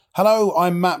Hello,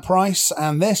 I'm Matt Price,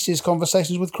 and this is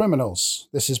Conversations with Criminals.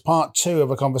 This is part 2 of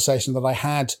a conversation that I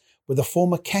had with a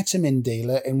former ketamine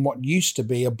dealer in what used to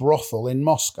be a brothel in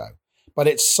Moscow. But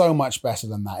it's so much better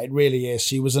than that. It really is.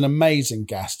 She was an amazing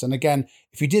guest. And again,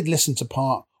 if you did listen to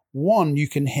part 1, you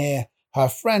can hear her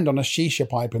friend on a shisha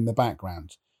pipe in the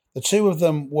background. The two of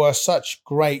them were such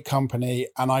great company,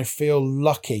 and I feel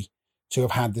lucky to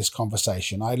have had this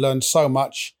conversation. I learned so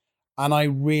much, and I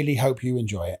really hope you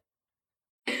enjoy it.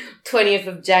 20th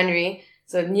of January,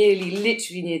 so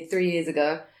literally 3 years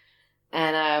ago,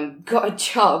 and got a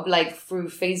job through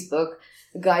Facebook.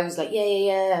 The guy was like,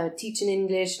 yeah, teaching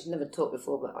English. Never taught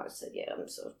before, but I said, yeah, I'm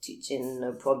sort of teaching,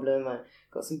 no problem. I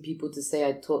got some people to say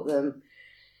I taught them.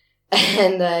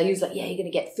 And he was like, yeah, you're going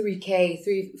to get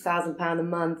 £3,000 a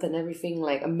month and everything,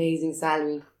 amazing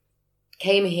salary.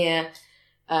 Came here,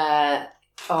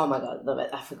 oh my God, love it.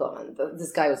 I forgot, man.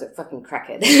 This guy was a fucking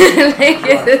crackhead.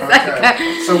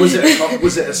 So was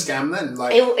it a scam then?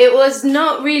 It was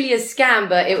not really a scam,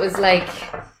 but it was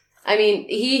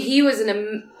he was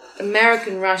an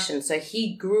American Russian, so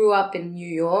he grew up in New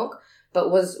York,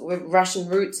 but was with Russian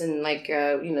roots and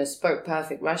spoke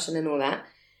perfect Russian and all that.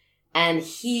 And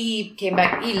he came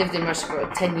back. He lived in Russia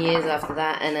for 10 years after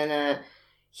that, and then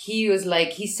he was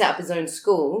he set up his own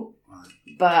school.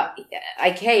 But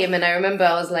I came and I remember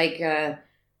I was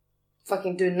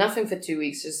fucking doing nothing for 2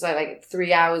 weeks, just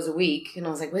 3 hours a week. And I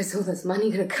was like, where's all this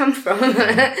money going to come from?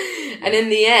 And in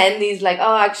the end, he's like,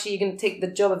 oh, actually, you're going to take the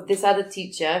job of this other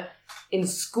teacher in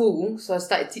school. So I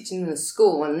started teaching in a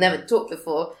school and never taught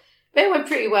before. But it went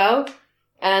pretty well.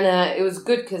 And it was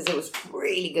good because it was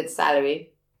really good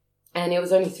salary. And it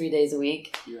was only 3 days a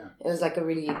week. Yeah. It was a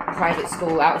really private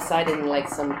school outside in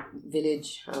some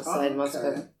village outside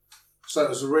Moscow. So it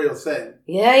was a real thing.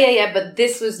 Yeah. But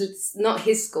this was not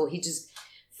his school. He just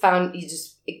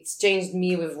exchanged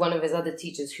me with one of his other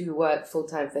teachers who worked full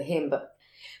time for him. But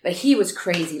he was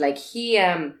crazy.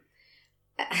 Then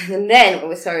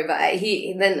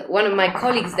one of my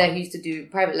colleagues there who used to do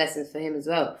private lessons for him as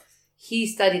well. He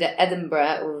studied at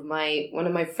Edinburgh with one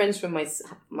of my friends from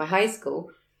my high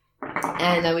school,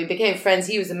 and we became friends.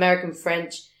 He was American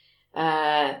French,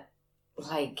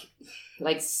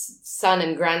 son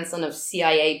and grandson of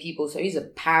CIA people, so he's a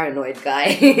paranoid guy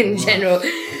in general.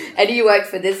 And he worked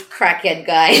for this crackhead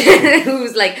guy who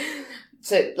was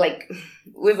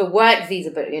with a work visa,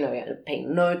 but he had to pay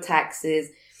no taxes,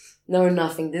 no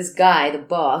nothing. This guy, the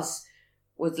boss,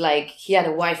 was he had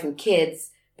a wife and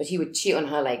kids, but he would cheat on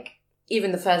her.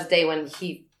 Even the first day when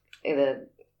he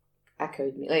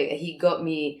echoed me, he got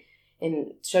me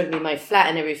and showed me my flat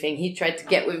and everything. He tried to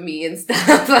get with me and stuff.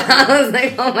 I was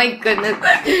like, oh my goodness.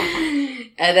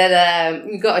 And then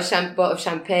we got a bottle of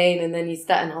champagne, and then he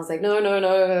started, and I was like, no.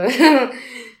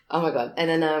 Oh my God. And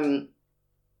then,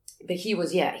 but he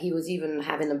was even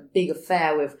having a big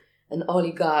affair with an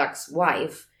oligarch's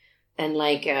wife, and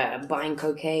buying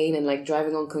cocaine and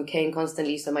driving on cocaine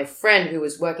constantly. So my friend, who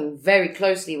was working very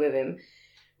closely with him,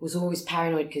 was always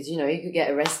paranoid because, he could get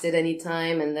arrested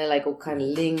anytime, and they're all kind of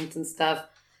linked and stuff.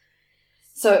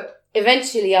 So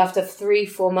eventually, after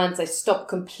 3-4 months, I stopped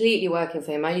completely working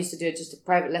for him. I used to do it just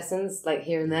private lessons,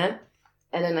 here and there.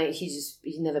 And then he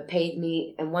never paid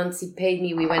me. And once he paid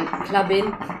me, we went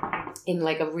clubbing in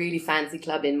a really fancy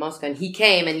club in Moscow. And he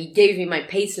came and he gave me my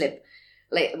payslip.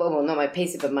 Well, not my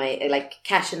payslip, but my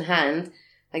cash in hand,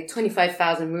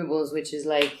 25,000 rubles, which is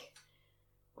I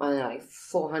don't know,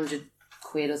 400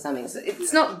 quid or something. So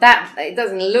it's not that, it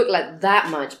doesn't look like that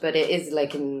much, but it is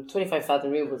in 25,000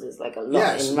 rubles is a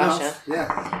lot in Russia.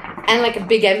 Yeah. And a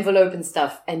big envelope and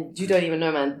stuff. And you don't even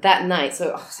know, man, that night.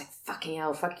 So I was like, fucking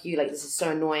hell, fuck you. This is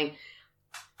so annoying.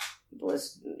 I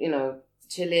was,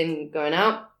 chilling, going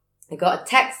out. I got a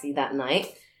taxi that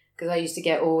night because I used to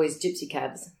get always gypsy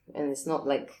cabs. And it's not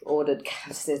ordered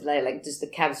cabs. It's just the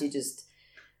cabs you just,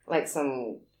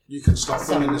 some... You can stop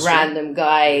them in the street. Random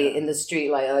guy in the street,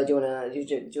 oh, do you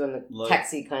want a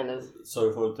taxi kind of?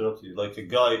 Sorry for interrupting you. A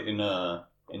guy in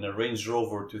a Range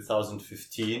Rover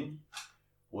 2015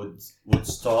 would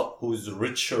stop, who's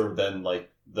richer than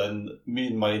me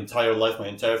in my entire life, my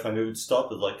entire family would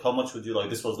stop. How much would you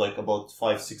this was about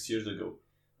 5-6 years ago.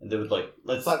 And they would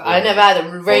let's... Fuck, I never had a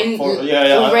Range Rover.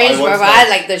 I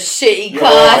had the shitty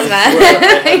cars, man.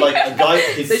 And a guy,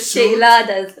 the shitty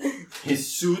ladders. His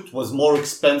suit was more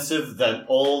expensive than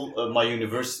all my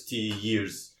university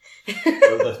years.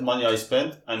 The money I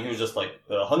spent, and he was just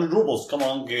 100 rubles, come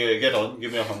on, get on,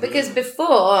 give me 100. Because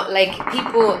before,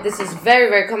 people, this is very,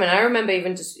 very common. I remember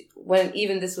even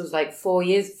this was 5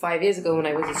 years ago when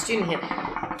I was a student here,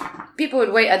 people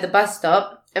would wait at the bus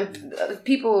stop, and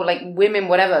people, women,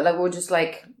 whatever, were just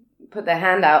put their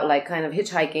hand out, like kind of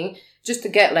hitchhiking, just to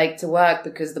get like to work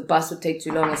because the bus would take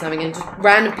too long or something. And just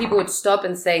random people would stop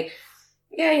and say,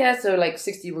 yeah, so like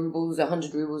 60 rubles,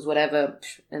 100 rubles, whatever,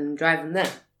 and drive them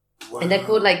there. Wow. And they're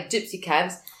called like gypsy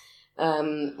cabs.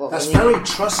 That's very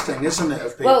trusting, isn't it,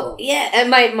 of people? Well, yeah, and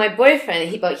my boyfriend,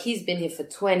 he's been here for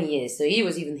 20 years, so he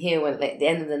was even here when like the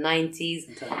end of the 90s,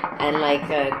 and like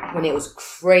when it was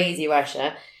crazy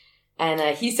Russia.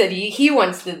 And he said he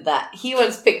once did that. He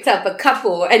once picked up a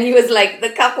couple, and he was like,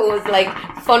 the couple was like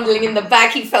fondling in the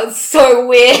back. He felt so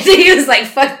weird. He was like,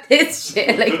 "Fuck this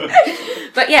shit!" Like,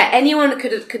 but yeah, anyone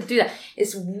could do that.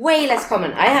 It's way less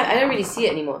common. I don't really see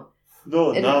it anymore.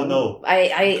 No, no.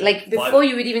 I like before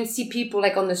you would even see people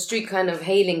like on the street, kind of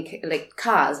hailing like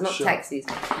cars, not taxis.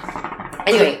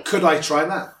 Anyway, could I try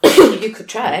that? You could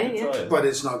try, yeah. But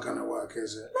it's not going to work,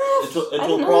 is it? It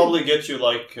will probably get you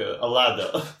like a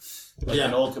ladder. Like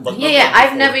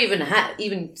I've never even had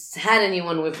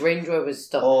anyone with Range Rovers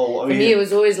stop. For me, it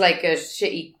was always like a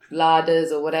shitty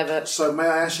Ladas or whatever. So may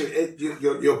I ask you,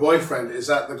 your boyfriend, is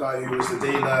that the guy who was the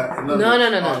dealer in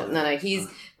London? No. He's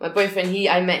my boyfriend.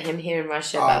 I met him here in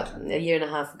Russia about a year and a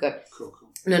half ago. Cool.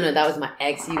 No, that was my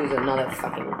ex. He was another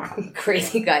fucking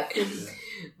crazy guy.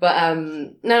 But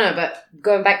but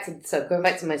going back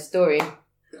to my story.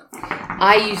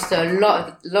 I used to a lot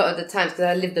of the times, because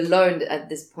I lived alone at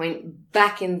this point,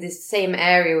 back in this same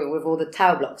area with all the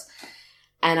tower blocks,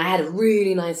 and I had a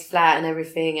really nice flat and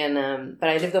everything, and but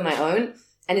I lived on my own,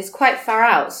 and it's quite far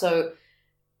out, so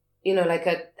you know,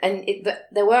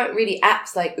 there weren't really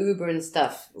apps like Uber and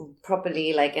stuff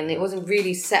properly, like, and it wasn't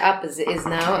really set up as it is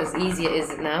now, as easy as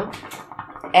it is now.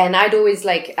 And I'd always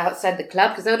like outside the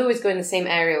club, because I'd always go in the same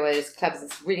area where there's clubs.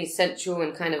 It's really central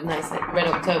and kind of nice, like Red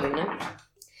October, you know.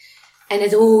 And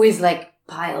there's always like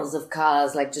piles of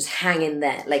cars, like just hanging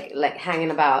there, like hanging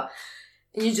about.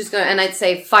 And you just go, and I'd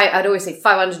always say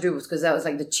 500 rubles, because that was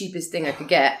like the cheapest thing I could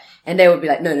get. And they would be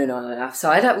like, no.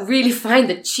 So I don't really find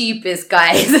the cheapest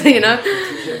guys, you know?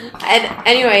 And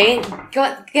anyway,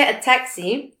 get a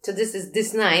taxi. So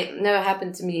this night, never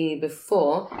happened to me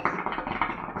before.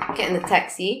 Get in the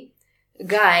taxi.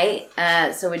 Guy,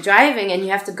 so we're driving, and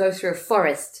you have to go through a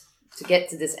forest to get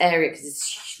to this area, because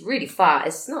it's really far.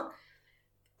 It's not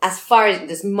as far as,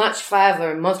 there's much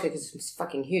farther in Moscow because it's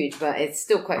fucking huge, but it's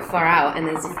still quite far out, and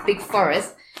there's a big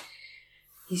forest.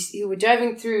 We were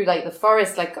driving through like the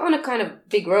forest, like on a kind of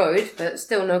big road, but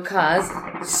still no cars.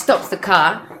 He stops the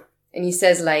car, and he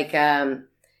says like,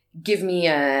 give me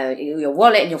your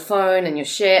wallet and your phone and your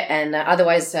shit, and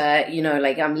otherwise,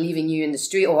 like I'm leaving you in the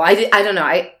street, or I don't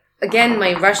know. Again,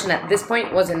 my Russian at this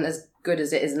point wasn't as good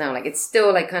as it is now. Like, it's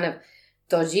still like kind of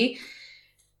dodgy.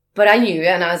 But I knew,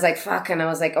 and I was like, fuck, and I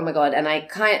was like, oh my God. And I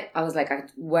was like,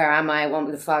 where am I? What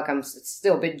the fuck? I'm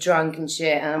still a bit drunk and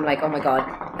shit. And I'm like, oh my God.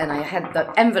 And I had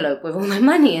the envelope with all my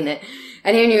money in it.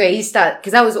 And anyway,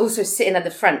 because I was also sitting at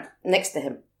the front next to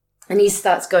him. And he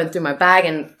starts going through my bag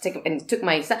and took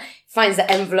my stuff, finds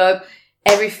the envelope,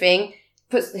 everything,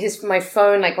 puts my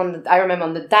phone like I remember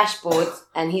on the dashboard,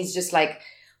 and he's just like,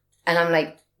 and I'm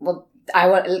like, well, I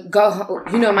want to go,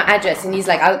 my address. And he's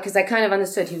like, because I kind of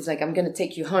understood. He was like, I'm going to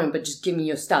take you home, but just give me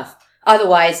your stuff.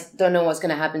 Otherwise, don't know what's going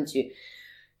to happen to you.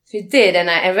 So he did. And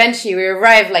eventually we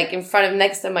arrived like in front of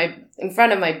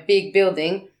my big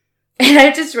building. And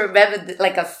I just remembered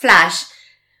like a flash.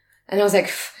 And I was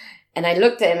like, and I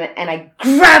looked at him and I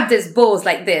grabbed his balls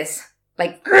like this,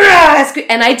 like,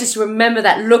 and I just remember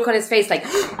that look on his face, like,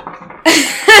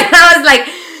 I was like,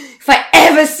 if I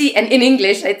ever see, and in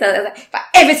English, I was like, if I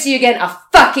ever see you again, I'll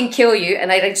fucking kill you.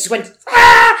 And I just went,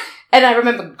 and I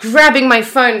remember grabbing my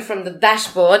phone from the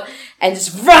dashboard and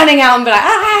just running out and be like,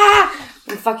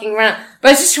 and fucking run out.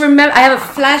 But I just remember, I have a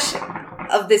flash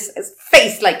of this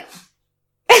face, like,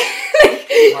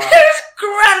 I just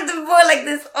grabbed the ball like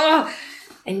this,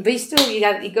 but still, you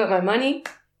got my money.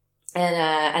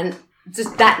 And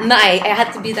just that night, it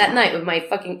had to be that night when my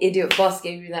fucking idiot boss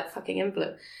gave me that fucking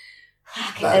envelope.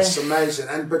 That's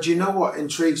amazing. But you know what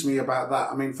intrigues me about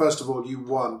that? I mean, first of all, you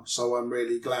won, so I'm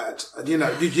really glad. And you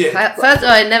did. First of all,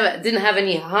 I didn't have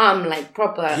any harm, like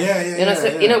proper.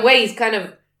 In a way, he's kind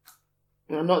of,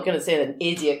 I'm not going to say an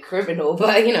idiot criminal,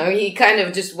 but he kind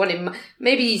of just wanted,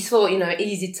 maybe he thought,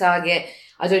 easy target.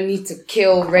 I don't need to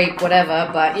kill, rape, whatever,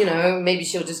 but maybe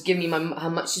she'll just give me how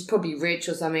much. She's probably rich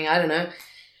or something. I don't know.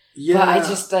 Yeah. But I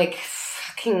just like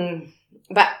fucking.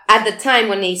 But at the time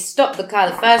when he stopped the car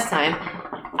the first time,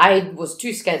 I was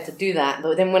too scared to do that.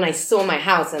 But then when I saw my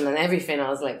house and then everything, I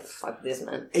was like, fuck this,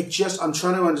 man. I'm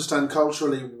trying to understand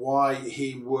culturally why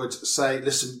he would say,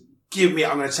 listen, give me it,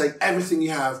 I'm going to take everything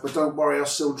you have, but don't worry, I'll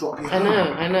still drop you home.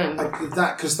 I know.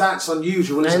 Because that's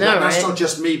unusual, isn't it? That's not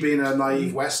just me being a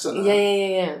naive Westerner.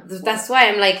 Yeah. That's why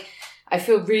I'm like, I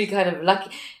feel really kind of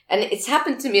lucky. And it's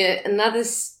happened to me another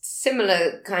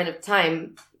similar kind of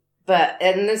time,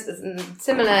 in this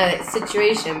similar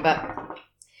situation, but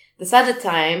this other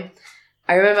time,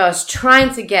 I remember I was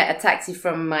trying to get a taxi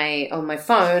on my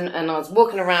phone, and I was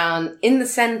walking around in the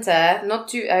center,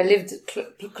 I lived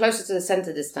closer to the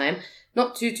center this time,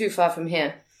 not too far from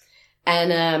here.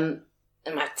 And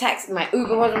my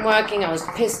Uber wasn't working. I was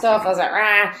pissed off. I was like,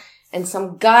 rah. And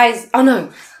some guys, oh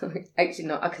no, actually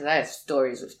not, because I have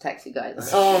stories with taxi guys.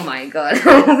 Oh my God.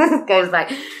 This guy's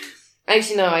like,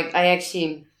 actually no, I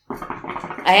actually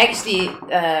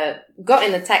got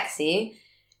in a taxi.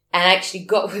 And I actually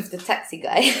got with the taxi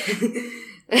guy.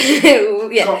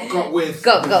 Yeah. Got with.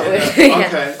 Got with.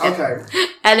 Yeah. Okay.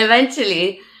 And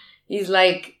eventually, he's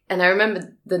like, and I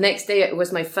remember the next day, it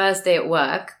was my first day at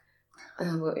work.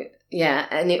 Yeah,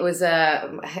 and it was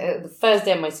the first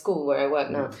day of my school where I work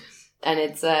now. And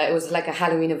it was like a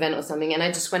Halloween event or something. And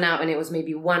I just went out, and it was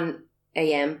maybe 1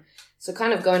 a.m. So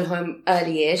kind of going home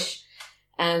early-ish.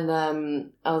 And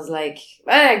I was like,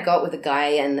 I got with a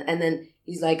guy, and then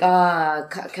he's like,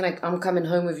 I'm coming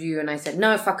home with you. And I said,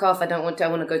 no, fuck off. I don't want to. I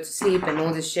want to go to sleep and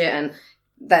all this shit. And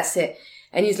that's it.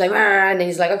 And he's like, and then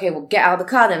he's like, okay, well, get out of the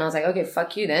car then. I was like, okay,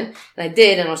 fuck you then. And I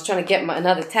did. And I was trying to get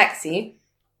another taxi.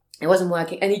 It wasn't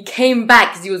working. And he came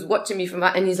back because he was watching me from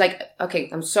that. And he's like, okay,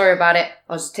 I'm sorry about it.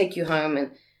 I'll just take you home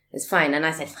and it's fine. And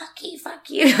I said, fuck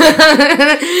you.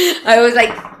 I was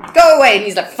like, go away. And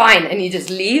he's like, fine. And he just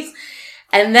leaves.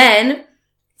 And then,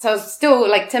 so I was still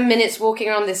like 10 minutes walking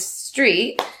around this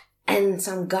street, and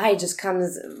some guy just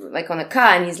comes like on a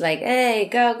car, and he's like, hey,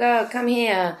 go, come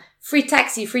here. Free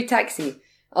taxi.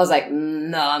 I was like,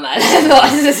 no, man,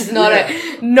 this is not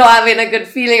not having a good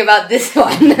feeling about this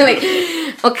one. Like,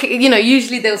 okay,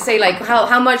 usually they'll say like,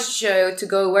 how much to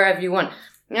go wherever you want.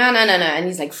 No. And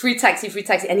he's like, free taxi.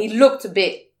 And he looked a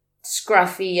bit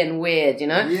scruffy and weird,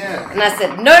 Yeah. And I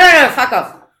said, no, fuck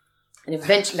off. And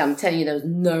eventually, I'm telling you, there was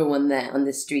no one there on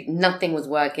this street. Nothing was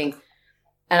working.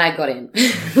 And I got in.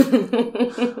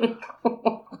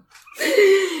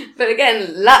 But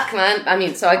again, luck, man. I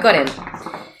mean, so I got in.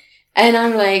 And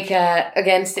I'm like,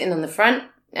 again, sitting on the front.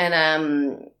 And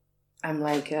I'm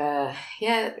like,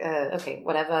 okay,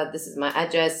 whatever. This is my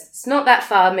address. It's not that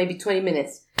far, maybe 20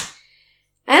 minutes.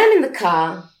 And I'm in the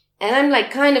car. And I'm like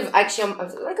kind of, actually, I'm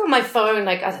like on my phone,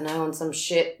 like, I don't know, on some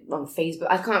shit on Facebook.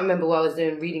 I can't remember what I was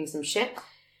doing, reading some shit.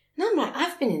 And I'm like,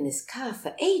 I've been in this car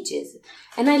for ages.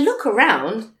 And I look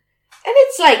around, and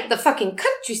it's like the fucking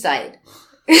countryside.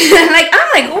 I'm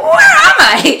like, where am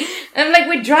I? And like,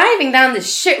 we're driving down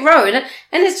this shit road, and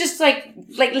it's just like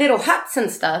little huts and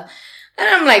stuff. And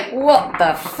I'm like, what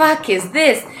the fuck is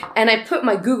this? And I put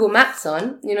my Google Maps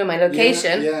on, my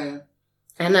location. Yeah.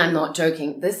 And I'm not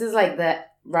joking. This is like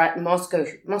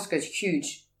Moscow's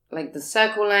huge. Like the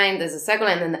circle line, there's a circle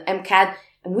line and then the MCAD.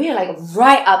 And we're like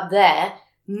right up there,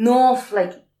 north,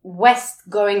 like west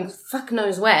going fuck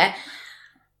knows where.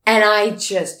 And I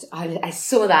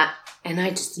saw that and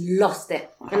I just lost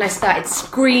it. And I started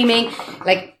screaming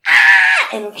like,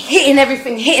 and hitting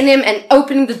him and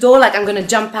opening the door like I'm going to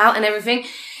jump out and everything.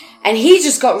 And he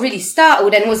just got really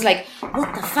startled and was like,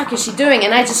 what the fuck is she doing?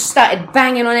 And I just started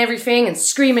banging on everything and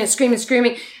screaming.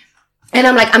 And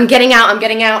I'm like, I'm getting out.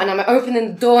 And I'm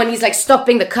opening the door and he's like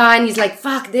stopping the car and he's like,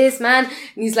 fuck this, man.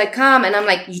 And he's like, calm. And I'm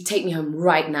like, you take me home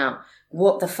right now.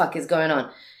 What the fuck is going on?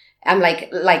 I'm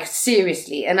like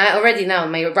seriously. And I already now,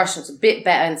 my Russian's a bit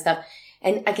better and stuff.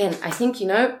 And again, I think,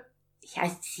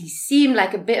 he seemed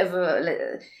like a bit of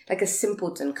a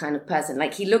simpleton kind of person.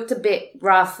 Like he looked a bit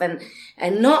rough and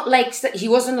not like, he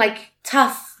wasn't like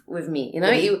tough with me,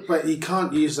 But he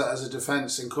can't use that as a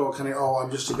defense in court, can he? Oh, I'm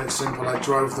just a bit simple. I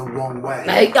drove the wrong way.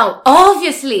 No,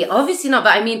 obviously not.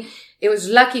 But I mean, it was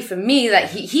lucky for me that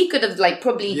he could have like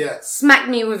probably smacked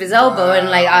me with his elbow and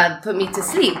like put me to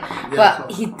sleep. Yeah,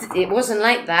 but it wasn't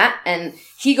like that. And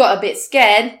he got a bit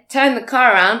scared, turned the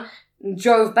car around, and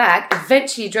drove back.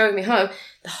 Eventually drove me home.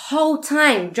 The whole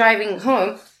time driving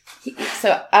home,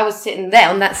 so I was sitting there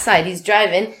on that side. He's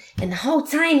driving, and the whole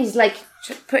time he's like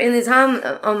putting his arm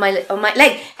on my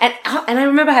leg, and I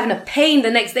remember having a pain the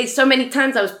next day so many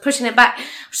times. I was pushing it back. I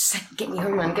was just like, get me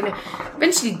home, man.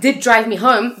 Eventually did drive me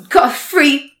home. Got a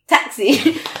free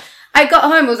taxi. I got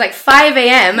home. It was like 5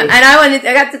 a.m. and I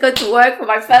had to go to work for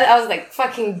my friend. I was like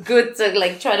fucking good to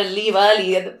like try to leave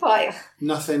early at the party.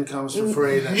 Nothing comes for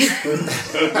free.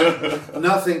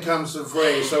 Nothing comes for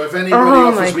free. So if anybody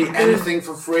offers me anything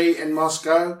for free in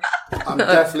Moscow, I'm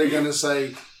definitely going to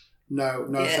say No,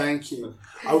 Yeah. thank you.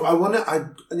 I want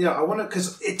to,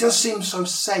 because it does seem so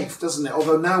safe, doesn't it?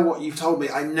 Although now what you've told me,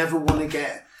 I never want to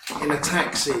get in a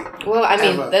taxi. Well, I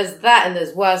mean, ever. there's that and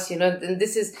there's worse, you know, and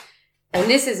this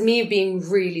is me being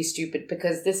really stupid,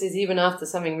 because this is even after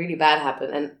something really bad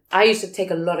happened. And I used to take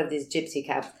a lot of these gypsy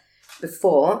cabs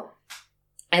before,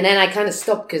 and then I kind of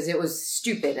stopped because it was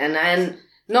stupid, and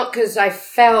not because I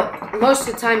felt, most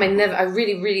of the time I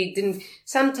really, really didn't,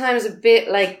 sometimes a bit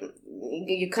like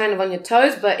you're kind of on your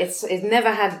toes, but it's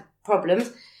never had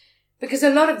problems, because a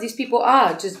lot of these people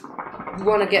are just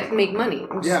want to make money.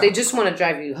 They just want to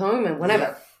drive you home and whatever.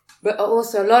 Yeah. But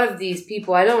also a lot of these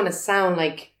people, I don't want to sound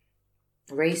like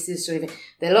racist or even,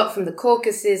 they're a lot from the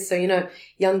Caucasus, so, you know,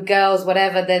 young girls,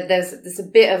 whatever, there's a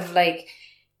bit of like,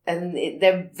 and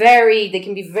they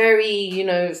can be very, you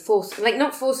know, forceful, like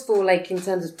not forceful, like in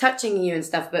terms of touching you and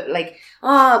stuff, but like,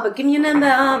 but give me your number,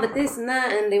 but this and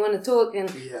that, and they want to talk,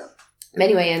 and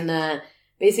anyway, and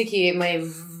basically my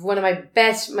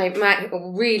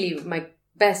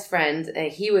best friend,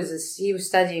 he was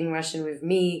studying Russian with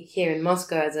me here in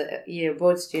Moscow as a year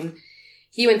abroad student.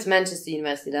 He went to Manchester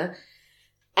University there,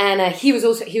 and he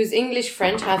was English,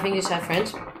 French, half English, half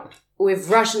French, with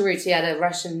Russian roots. He had a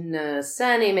Russian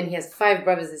surname, and he has 5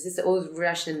 brothers and sisters, all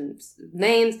Russian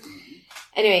names.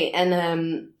 Anyway,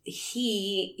 and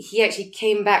he actually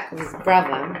came back with his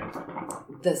brother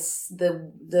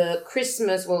the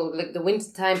Christmas, well, like the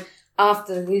winter time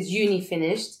after his uni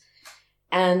finished.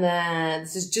 And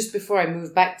this is just before I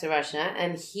moved back to Russia.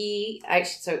 And he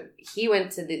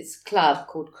went to this club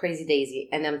called Crazy Daisy.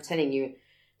 And I'm telling you,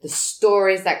 the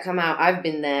stories that come out, I've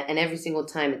been there, and every single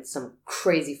time it's some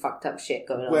crazy fucked up shit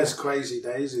going on. Where's Crazy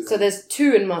Daisy then? So there's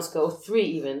 2 in Moscow, or 3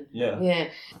 even. Yeah.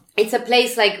 It's a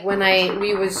place like when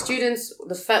we were students, one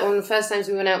of the first times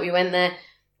we went out, we went there.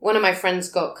 One of my friends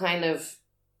got kind of,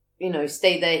 you know,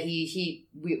 stayed there. He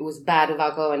was bad with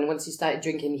alcohol, and once he started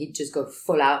drinking, he'd just go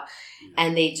full out.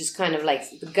 And they just kind of like,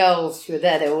 the girls who were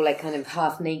there, they're all like kind of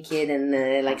half naked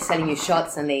and like selling you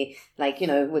shots, and they like, you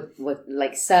know, were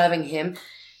like serving him.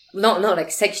 Not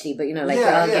like sexually, but you know,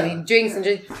 like giving drinks and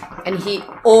drinks. And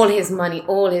all his money,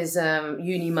 all his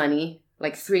uni money,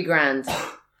 like $3,000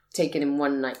 taken in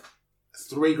one night.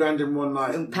 $3,000 in one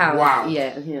night. Pounds. Wow.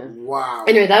 Yeah. Wow.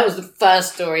 Anyway, that was the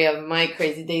first story of my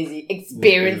Crazy Daisy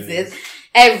experiences.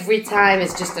 Every time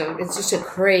it's just a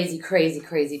crazy, crazy,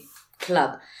 crazy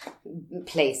club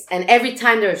place. And every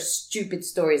time there are stupid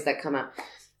stories that come out.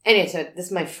 Anyway, so this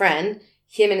is my friend.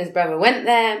 Him and his brother went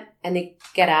there, and they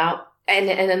get out. And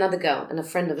another girl and a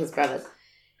friend of his brother's.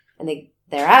 And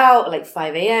they're out like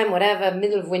 5 a.m., whatever,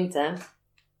 middle of winter.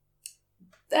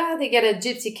 They get a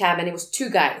gypsy cab, and it was 2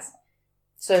 guys.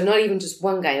 So not even just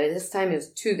one guy. This time it was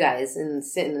 2 guys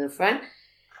sitting in the front.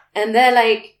 And they're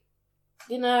like,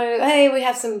 you know, hey, we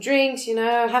have some drinks, you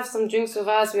know, have some drinks with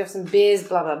us. We have some beers,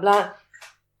 blah, blah, blah.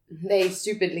 They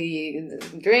stupidly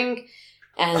drink.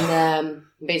 And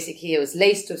basically it was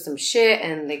laced with some shit,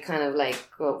 and they kind of like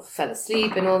fell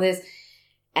asleep and all this.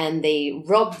 And they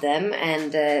robbed them,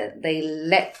 and they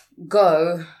let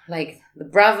go, like the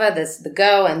brother, the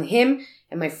girl, and him,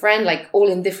 and my friend, like all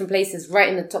in different places, right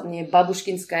in the top near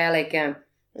Babushkinskaya, like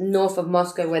north of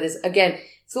Moscow, where there's, again,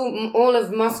 it's all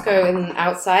of Moscow, and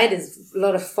outside is a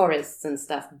lot of forests and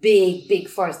stuff, big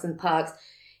forests and parks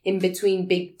in between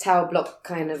big tower block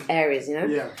kind of areas, you know?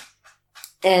 Yeah.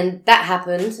 And that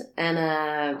happened,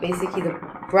 and basically the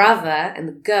brother and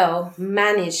the girl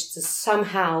managed to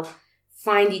somehow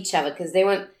find each other, because they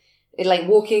weren't, like,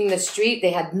 walking the street,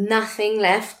 they had nothing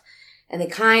left, and they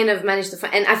kind of managed to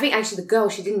find, and I think actually the girl,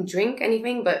 she didn't drink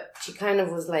anything, but she kind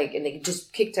of was like, and they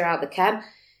just kicked her out the cab.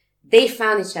 They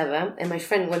found each other, and my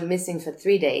friend went missing for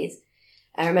 3 days.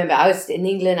 I remember I was in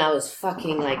England, I was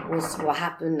fucking like, what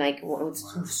happened, like,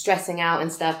 stressing out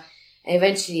and stuff. And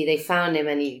eventually they found him,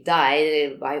 and he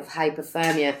died by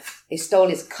hypothermia. They stole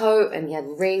his coat, and he had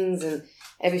rings and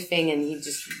everything, and he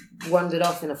just wandered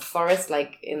off in a forest,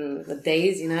 like in the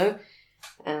days, you know?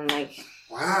 And like,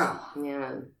 wow.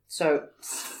 Yeah. So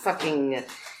fucking,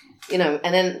 you know,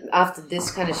 and then after this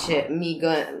kind of shit,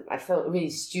 I felt really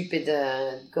stupid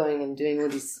going and doing all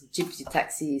this gypsy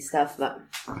taxi stuff. But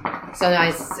so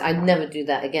I never do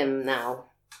that again now.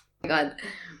 God.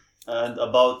 And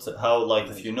about how, like,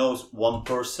 if you know one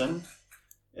person,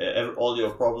 all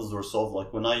your problems were solved.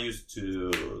 Like when I used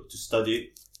to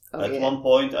study, one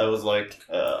point I was like,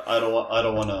 I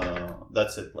don't want to.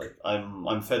 That's it. Like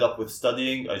I'm fed up with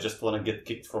studying. I just want to get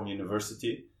kicked from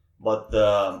university. But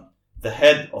the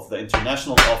head of the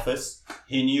international office,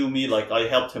 he knew me. Like I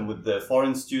helped him with the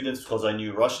foreign students because I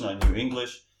knew Russian, I knew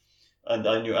English, and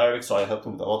I knew Arabic. So I helped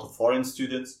him with a lot of foreign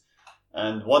students.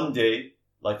 And one day,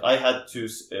 like I had to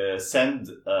send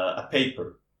a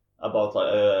paper about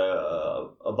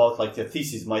like a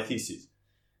thesis, my thesis.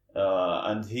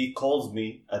 And he calls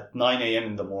me at 9 a.m.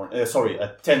 in the morning.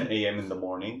 At 10 a.m. in the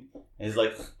morning. And he's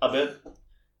like, Abed,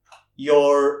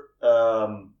 your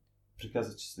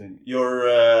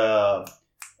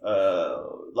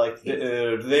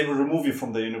they will remove you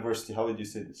from the university. How would you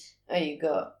say this? Oh, you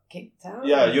got kicked out?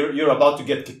 Yeah, you're about to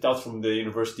get kicked out from the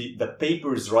university. The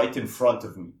paper is right in front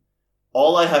of me.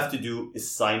 All I have to do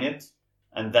is sign it,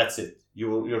 and that's it.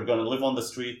 You're gonna live on the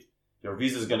street. Your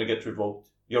visa is gonna get revoked.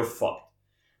 You're fucked.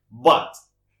 But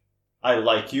I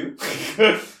like you.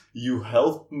 You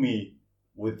helped me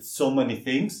with so many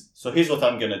things. So here's what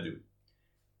I'm gonna do.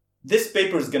 This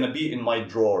paper is gonna be in my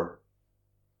drawer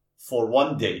for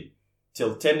 1 day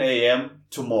till 10 a.m.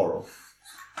 tomorrow.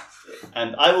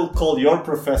 And I will call your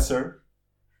professor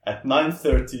at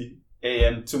 9:30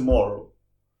 a.m. tomorrow.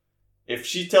 If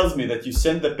she tells me that you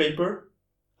sent the paper,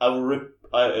 I will rip.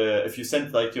 If you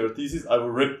sent like your thesis, I will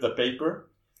rip the paper.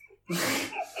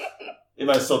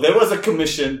 So there was a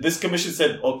commission. This commission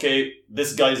said, okay,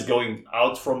 this guy is going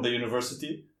out from the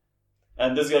university.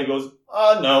 And this guy goes,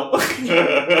 no.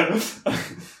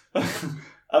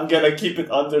 I'm gonna keep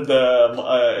it under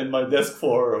in my desk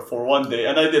for 1 day.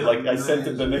 And I did, I sent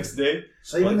it the next day.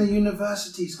 So even the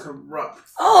university's corrupt.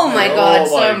 Oh my God,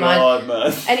 so much.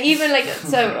 Man. And even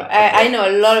I know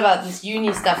a lot about this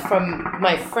uni stuff from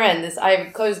my friend, this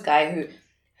Ivory Coast guy who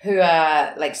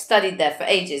studied there for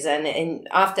ages, and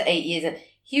after 8 years, and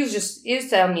he was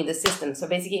telling me the system. So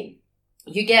basically,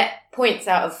 you get points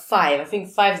out of 5. I think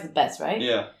 5 is the best, right?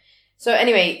 Yeah. So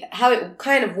anyway, how it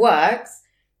kind of works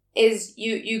is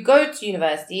you go to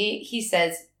university. He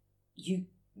says you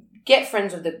get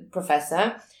friends with the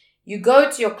professor. You go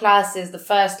to your classes the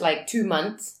first 2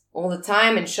 months all the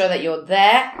time and show that you're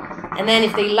there. And then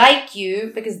if they like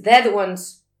you, because they're the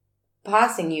ones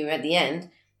passing you at the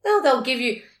end, they'll give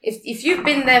you, if you've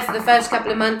been there for the first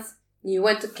couple of months, you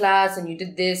went to class and you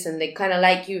did this and they kind of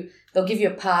like you, they'll give you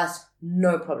a pass,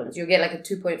 no problems. You'll get a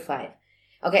 2.5.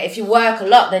 Okay, if you work a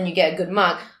lot, then you get a good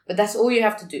mark, but that's all you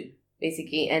have to do,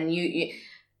 basically. And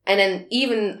and then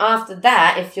even after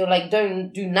that, if you're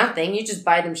don't do nothing, you just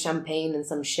buy them champagne and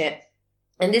some shit.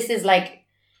 And this is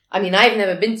I've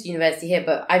never been to university here,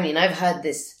 but I've heard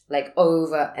this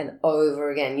over and over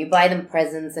again. You buy them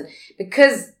presents, and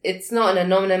because it's not an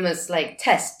anonymous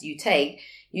test you take,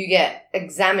 you get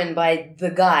examined by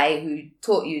the guy who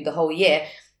taught you the whole year.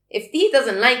 If he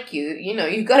doesn't like you,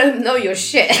 you've got to know your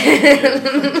shit.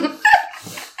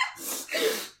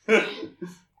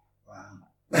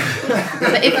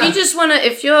 But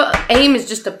if your aim is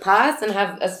just to pass and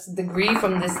have a degree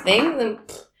from this thing, then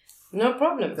no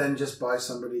problem. Then just buy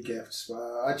somebody gifts.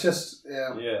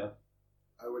 Yeah.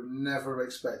 I would never have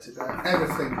expected that.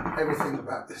 Everything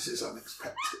about this is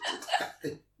unexpected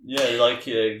today. Yeah,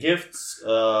 gifts.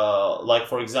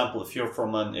 For example, if you're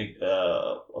from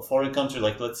a foreign country,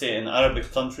 let's say an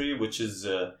Arabic country, which is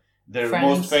their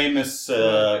most famous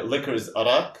liquor is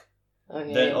arak.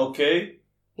 Okay. Then okay.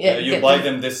 Yeah, you buy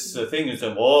them this thing. You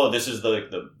say, "Oh, this is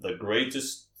the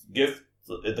greatest gift,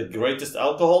 the greatest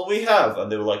alcohol we have,"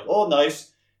 and they were like, "Oh,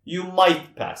 nice. You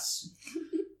might pass,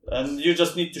 and you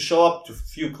just need to show up to a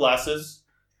few classes,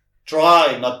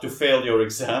 try not to fail your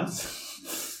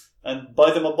exams, and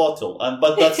buy them a bottle."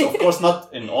 But that's of course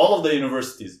not in all of the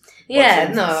universities.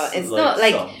 Yeah, no, it's not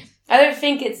some. I don't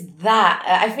think it's that.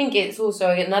 I think it's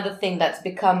also another thing that's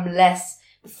become less.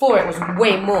 Before it was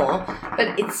way more,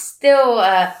 but it's still,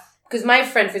 because my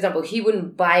friend, for example, he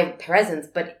wouldn't buy presents,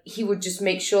 but he would just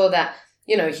make sure that,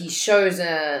 he shows,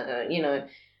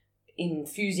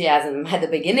 enthusiasm at the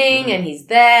beginning and he's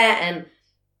there and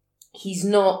he's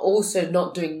not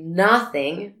doing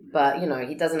nothing, but,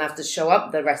 he doesn't have to show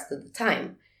up the rest of the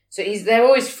time. So they're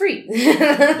always free.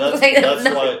 That's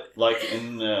why,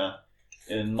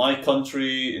 in my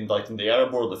country, in the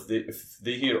Arab world, if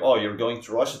they hear, oh, you're going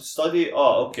to Russia to study,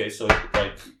 oh, okay, so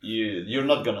you're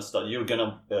not gonna study, you're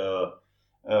gonna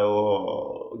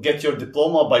get your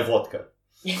diploma by vodka,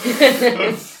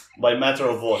 by matter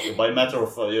of vodka, by matter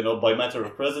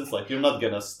of presence. You're not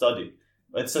gonna study.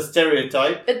 It's a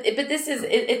stereotype. But this is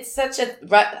it's such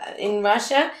in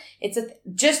Russia.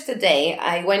 Just today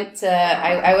I went.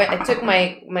 I took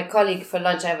my colleague for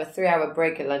lunch. I have a 3-hour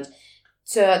break at lunch.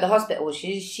 To the hospital.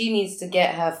 She needs to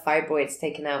get her fibroids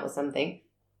taken out or something.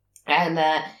 And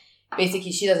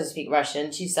basically she doesn't speak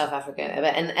Russian. She's South African.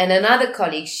 And another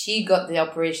colleague, she got the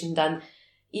operation done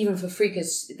even for free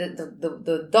because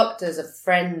the doctor's a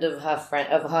friend of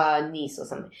her niece or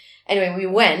something. Anyway, we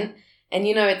went and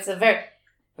it's a very,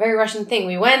 very Russian thing.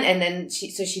 We went and then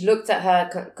she looked at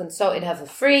her, consulted her for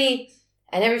free.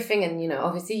 and everything. And, you know,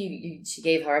 obviously she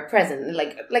gave her a present,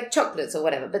 like chocolates or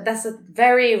whatever. But that's a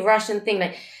very Russian thing.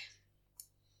 Like,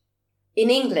 in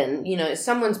England, you know,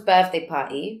 someone's birthday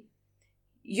party,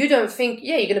 you don't think,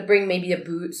 you're going to bring maybe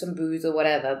some booze or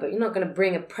whatever, but you're not going to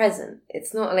bring a present.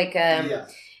 It's not like,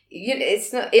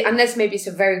 it's not, unless maybe it's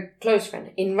a very close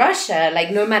friend. In Russia,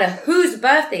 like, no matter whose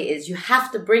birthday it is, you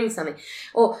have to bring something.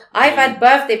 Or I've had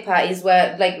birthday parties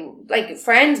where, like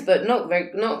friends, but not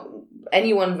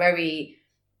anyone very,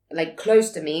 like,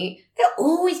 close to me, they'll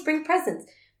always bring presents.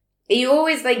 You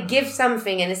always, like, give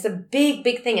something, and it's a big,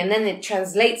 big thing, and then it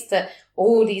translates to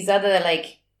all these other,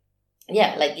 like,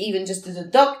 like, even just as a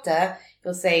doctor,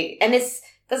 you'll say, and it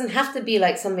doesn't have to be,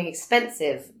 like, something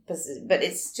expensive, but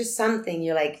it's just something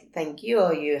you're like, thank you,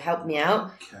 or you help me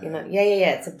out. Okay. You know,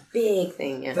 it's a big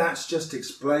thing. Yeah. That's just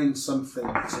explained something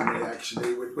to me,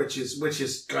 actually, which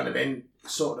is kind of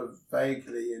sort of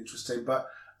vaguely interesting, but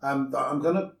I'm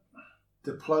going to...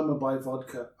 Diploma by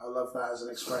vodka. I love that as an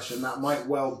expression. That might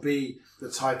well be the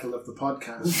title of the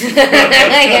podcast.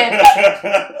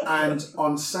 And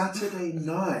on Saturday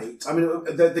night, I mean,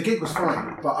 the gig was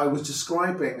fine, but I was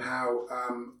describing how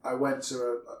I went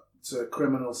to a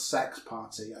criminal sex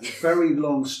party. And very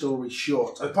long story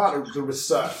short, as part of the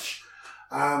research,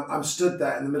 I'm stood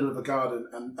there in the middle of a garden,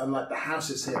 and like, the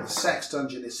house is here, the sex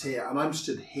dungeon is here, and I'm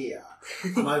stood here.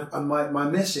 And my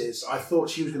missus, I thought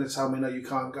she was going to tell me, no, you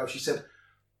can't go. She said,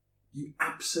 you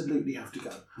absolutely have to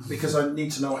go, because I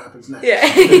need to know what happens next.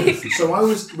 Yeah. So I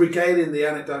was regaling the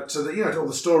anecdote to all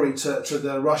the story to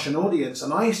the Russian audience,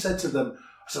 and I said to them,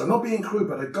 I'm not being crude,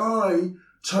 but a guy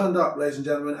turned up, ladies and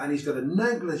gentlemen, and he's got a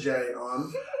negligee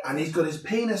on, and he's got his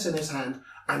penis in his hand,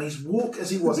 and he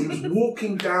was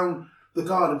walking down the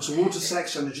garden towards a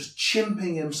section and just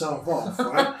chimping himself off,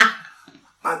 right?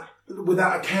 And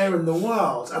without a care in the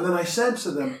world. And then I said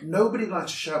to them, nobody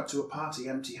likes to show up to a party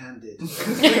empty-handed.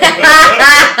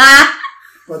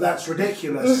 But that's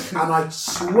ridiculous. And I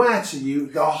swear to you,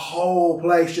 the whole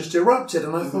place just erupted.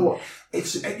 And I thought,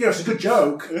 it's a good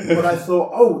joke, but I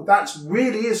thought, that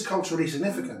really is culturally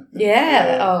significant.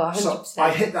 Yeah. Oh, 100%. So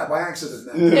I hit that by accident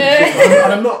then.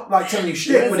 And I'm not like telling you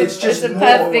shit, but it's just it's a more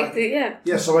perfect, like,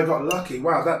 yeah. So I got lucky.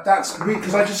 Wow, that's really,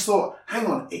 because I just thought, hang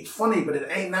on, it's funny, but it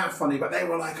ain't that funny. But they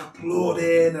were like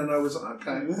applauding, and I was like,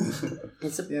 okay.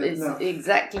 It's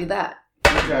exactly that.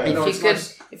 Okay.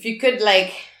 If you could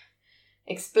like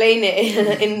explain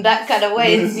it in that kind of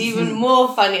way, it's even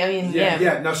more funny. I mean,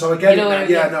 no, so I get it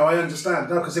now. No, I understand.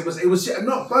 No, because it was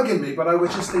not bugging me, but I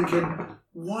was just thinking,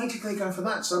 why did they go for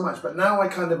that so much? But now I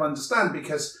kind of understand,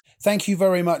 because... Thank you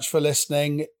very much for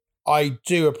listening. I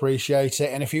do appreciate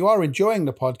it. And if you are enjoying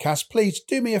the podcast, please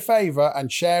do me a favour and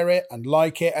share it and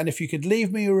like it. And if you could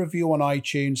leave me a review on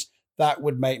iTunes, that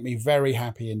would make me very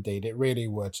happy indeed. It really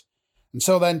would.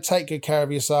 Until then, take good care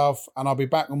of yourself, and I'll be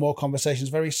back with more conversations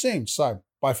very soon. So,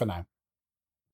 bye for now.